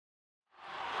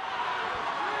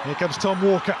Here comes Tom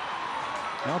Walker.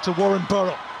 Out to Warren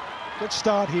Burrell. Good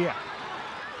start here.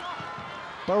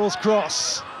 Burrell's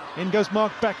cross. In goes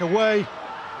Mark Beck, away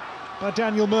by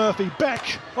Daniel Murphy.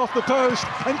 Beck off the post,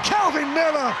 and Calvin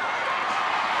Miller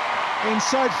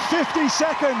inside 50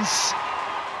 seconds.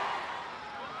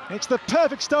 It's the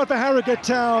perfect start for Harrogate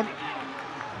Town.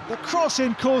 The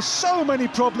cross-in caused so many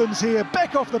problems here.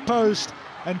 Beck off the post,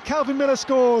 and Calvin Miller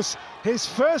scores his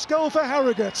first goal for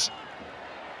Harrogate.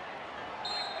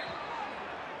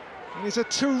 And it's a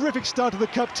terrific start to the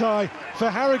cup tie for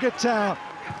Harrogate Town.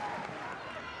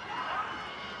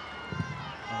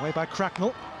 Away by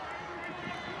Cracknell.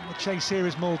 And the chase here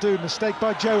is Muldoon. Mistake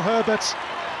by Joe Herbert.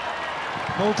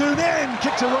 Muldoon in,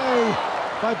 kicked away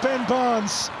by Ben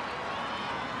Barnes.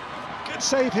 Good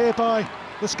save here by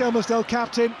the Skelmersdale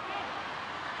captain.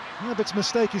 Herbert's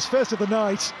mistake is first of the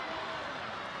night.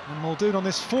 And Muldoon on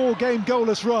this 4-game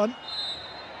goalless run.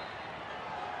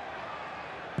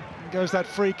 And goes that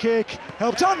free kick,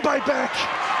 helped on by Beck.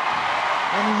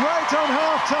 And right on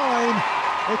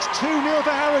half-time, it's 2-0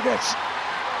 for Harrogate.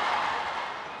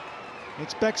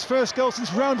 It's Beck's first goal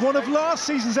since round 1 of last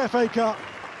season's FA Cup.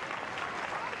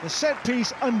 The set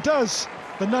piece undoes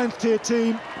the 9th tier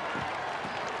team.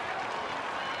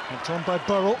 Helped on by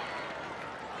Burrell.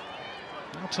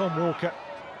 Now Tom Walker.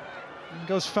 In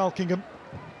goes Falkingham.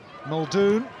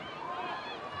 Muldoon.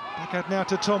 Back out now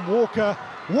to Tom Walker.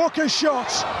 Walker's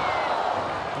shot!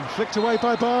 And flicked away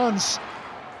by Barnes.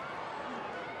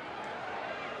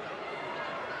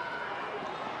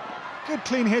 Good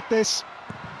clean hit this.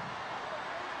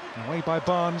 Away by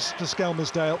Barnes to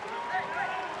Skelmersdale.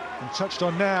 And touched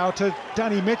on now to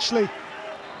Danny Mitchley.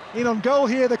 In on goal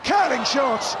here, the curling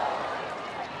shot!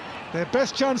 Their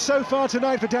best chance so far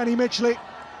tonight for Danny Mitchley.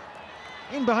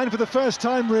 In behind for the first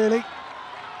time, really.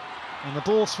 And the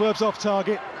ball swerves off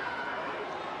target.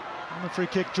 And the free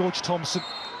kick, George Thompson.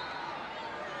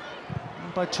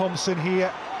 And by Thompson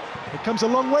here. It comes a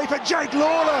long way for Jake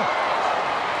Lawler.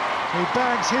 He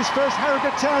bags his first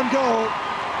Harrogate Town goal.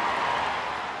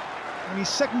 And his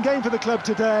second game for the club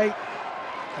today.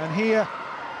 And here,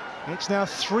 it's now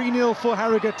 3-0 for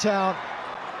Harrogate Town.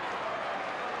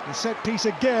 The set piece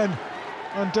again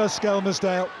undoes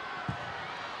Skelmersdale.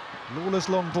 Lawler's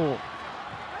long ball.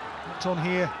 Hooked on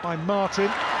here by Martin.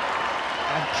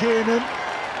 And Kiernan.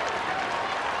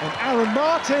 And Aaron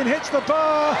Martin hits the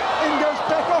bar. In goes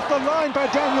Beck off the line by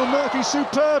Daniel Murphy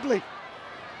superbly.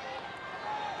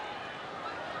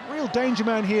 Real danger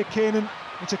man here, Kiernan.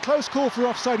 It's a close call for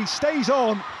offside, he stays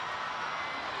on.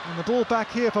 And the ball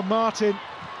back here for Martin.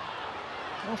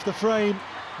 Off the frame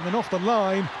and then off the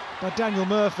line by Daniel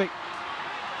Murphy.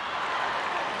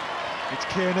 It's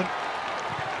Kiernan.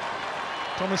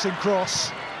 Promising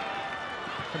cross.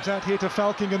 Comes out here to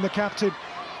Falkingham, the captain.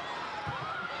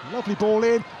 Lovely ball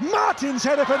in. Martin's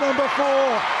header for number 4.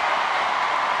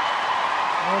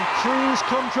 On cruise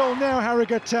control now,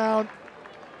 Harrogate Town.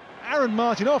 Aaron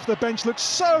Martin off the bench looks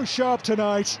so sharp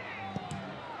tonight.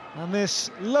 And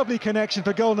this lovely connection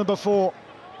for goal number 4.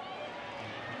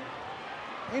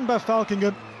 In by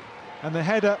Falkingham, and the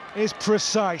header is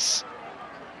precise.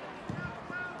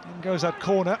 In goes that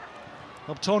corner.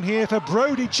 Up on here for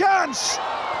Brodie, chance!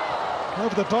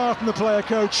 Over the bar from the player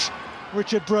coach,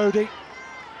 Richard Brodie.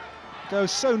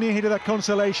 Goes so near here to that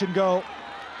consolation goal.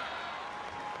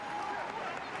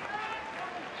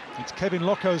 It's Kevin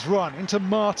Locko's run into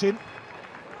Martin.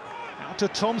 Out to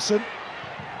Thompson.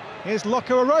 Here's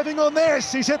Locko arriving on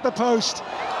this, he's hit the post.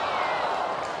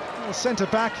 The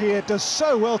centre-back here does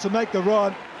so well to make the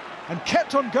run, and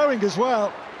kept on going as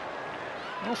well.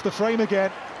 Off the frame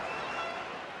again.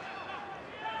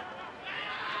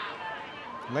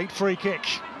 Late free kick.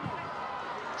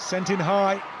 Sent in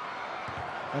high,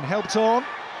 and helped on.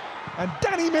 And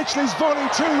Danny Mitchley's volley,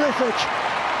 terrific.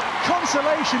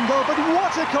 Consolation goal, but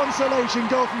what a consolation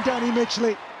goal from Danny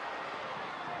Mitchley.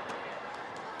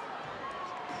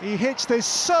 He hits this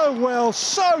so well,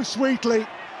 so sweetly.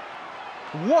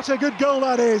 What a good goal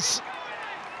that is.